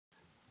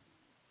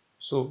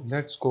So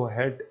let's go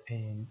ahead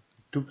and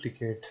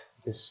duplicate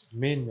this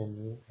main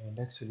menu and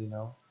actually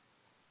now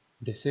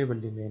disable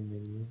the main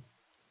menu.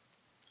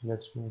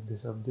 Let's move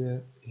this up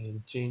there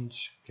and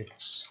change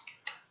its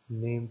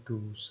name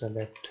to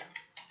select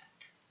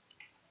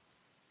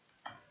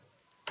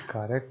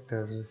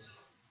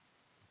characters.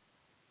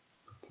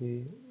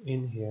 Okay,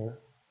 in here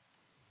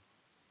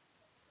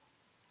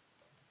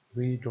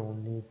we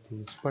don't need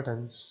these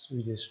buttons,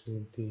 we just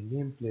need the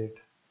nameplate,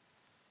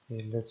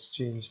 and let's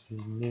change the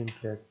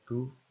nameplate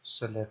to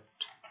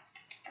select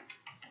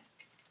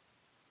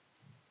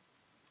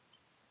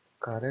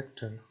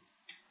character.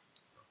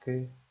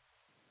 Okay,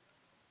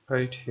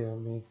 right here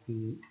make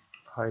the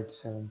height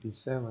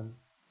 77,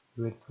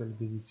 width will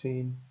be the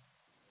same,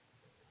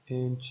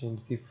 and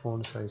change the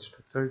font size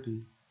to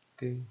 30.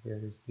 Okay,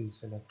 here is the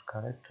select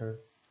character.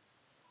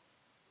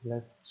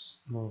 Let's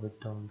move it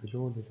down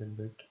below a little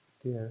bit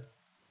there.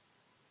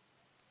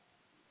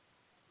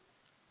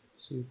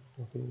 See,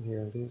 okay,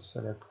 here it is,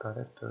 select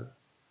character.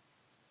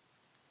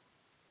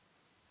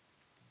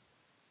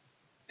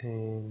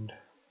 And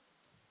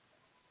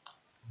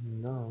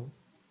now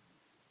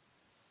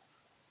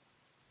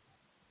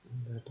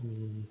let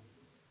me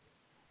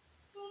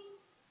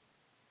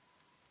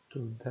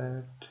do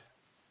that.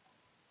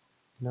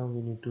 Now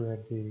we need to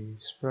add the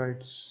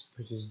sprites,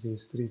 which is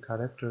these three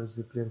characters.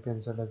 The player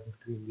can select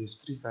between these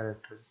three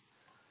characters.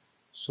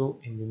 So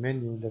in the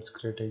menu, let's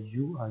create a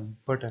UI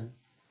button,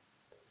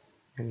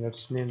 and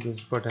let's name this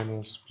button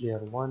as player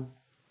 1.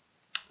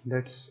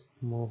 Let's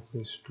move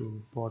this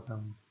to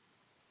bottom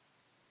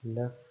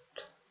left.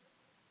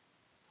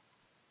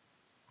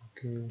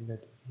 Okay,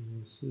 let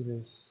me see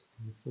this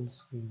in full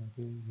screen.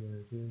 Okay,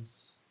 here it is.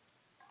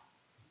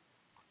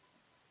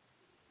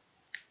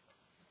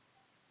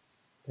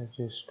 Let's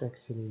just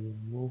actually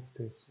move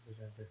this a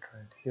little bit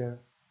right here.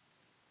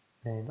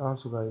 And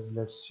also guys,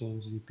 let's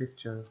change the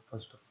picture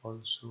first of all.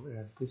 So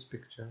add this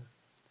picture.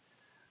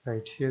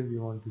 Right here we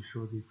want to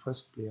show the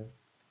first player.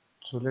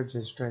 So let's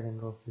just drag and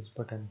drop this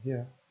button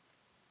here.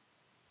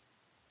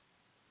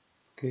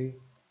 Okay,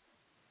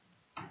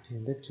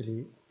 and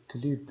actually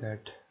delete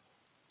that.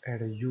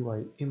 Add a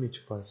UI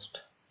image first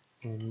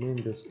and name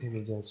this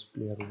image as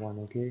player 1.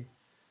 Okay,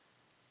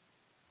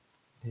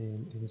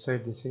 and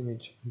inside this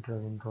image drag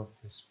and drop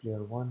this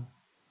player 1.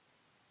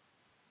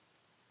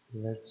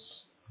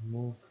 Let's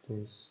move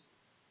this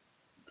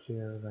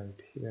player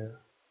right here,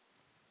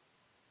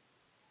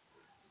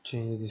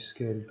 change the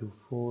scale to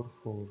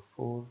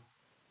 444.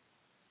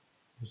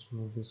 Let's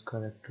move this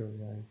character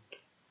right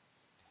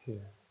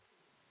here.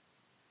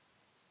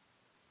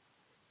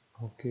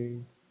 Okay,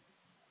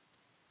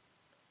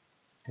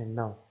 and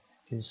now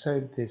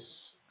inside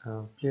this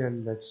player,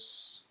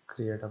 let's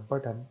create a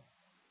button.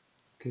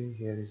 Okay,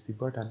 here is the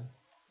button.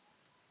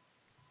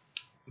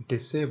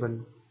 Disable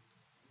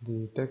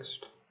the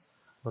text,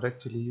 or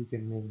actually you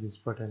can make this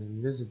button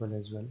invisible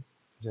as well.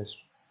 Just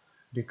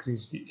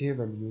decrease the A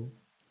value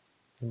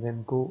and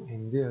then go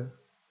in there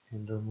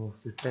and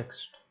remove the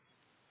text.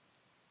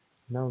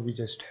 Now we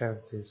just have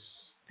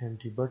this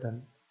empty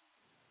button.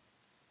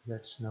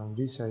 Let's now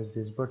resize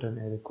this button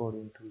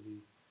according to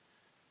the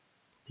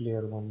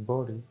player 1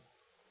 body.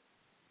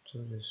 So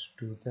let's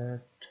do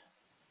that.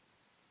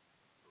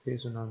 Okay,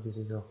 so now this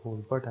is a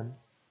whole button.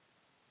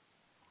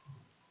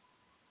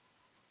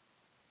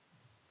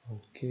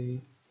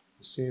 Okay,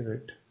 save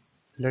it.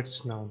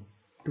 Let's now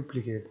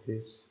duplicate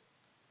this,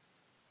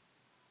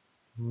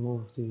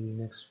 move the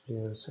next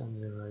player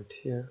somewhere right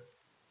here,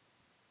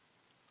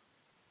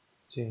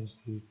 change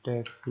the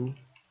tag to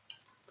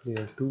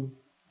player 2,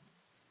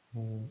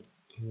 and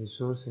in the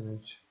source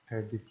image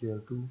add the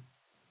player 2,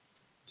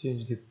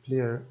 change the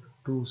player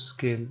 2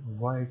 scale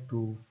Y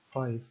to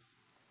 5.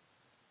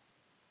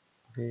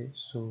 Okay,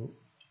 so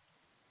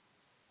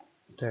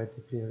that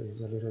the player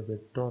is a little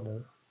bit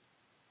taller.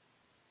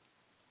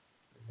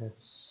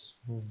 Let's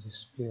move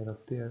this player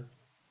up there,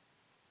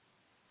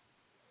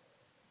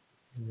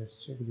 and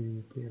let's check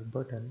the player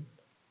button.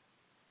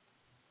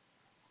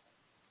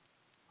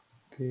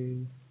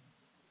 Okay,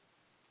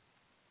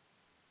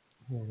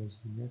 here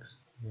is the next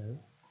player.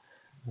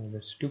 Now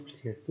let's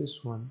duplicate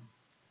this one.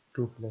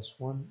 2 plus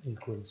 1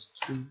 equals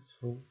 3,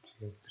 so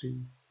player 3,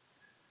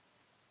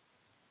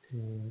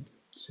 and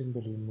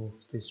simply move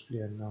this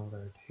player now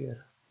right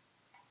here,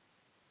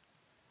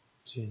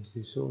 change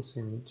the source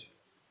image.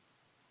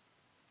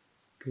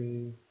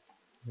 Okay,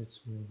 let's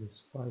move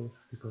this 5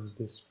 because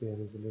this player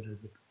is a little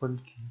bit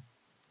bulky.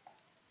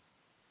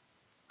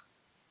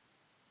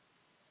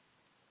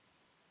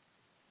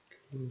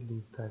 Okay,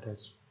 leave that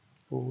as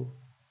 4.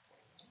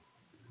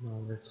 Now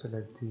let's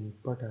select the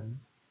button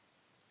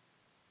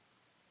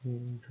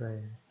and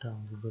drag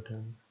down the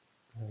button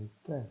like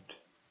that.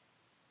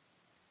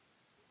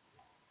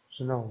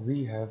 So now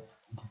we have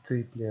the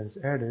 3 players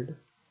added.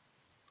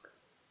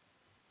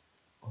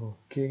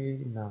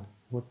 Okay, now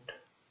what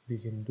we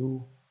can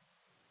do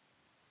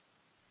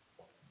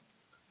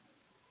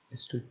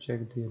is to check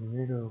the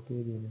animator.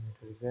 Okay, the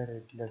animator is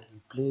added. Let me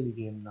play the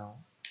game now,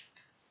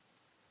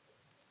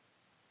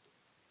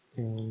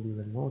 and you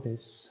will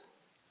notice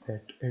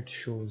that it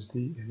shows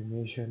the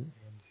animation,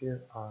 and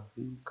here are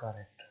the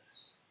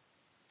characters.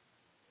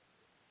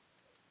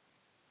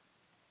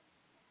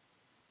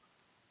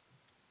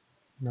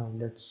 Now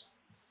let's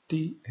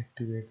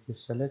deactivate the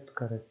select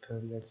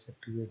character. Let's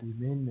activate the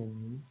main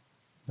menu.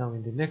 Now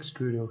in the next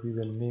video we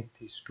will make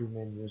these two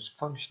menus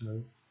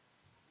functional.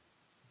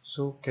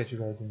 So catch you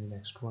guys in the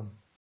next one.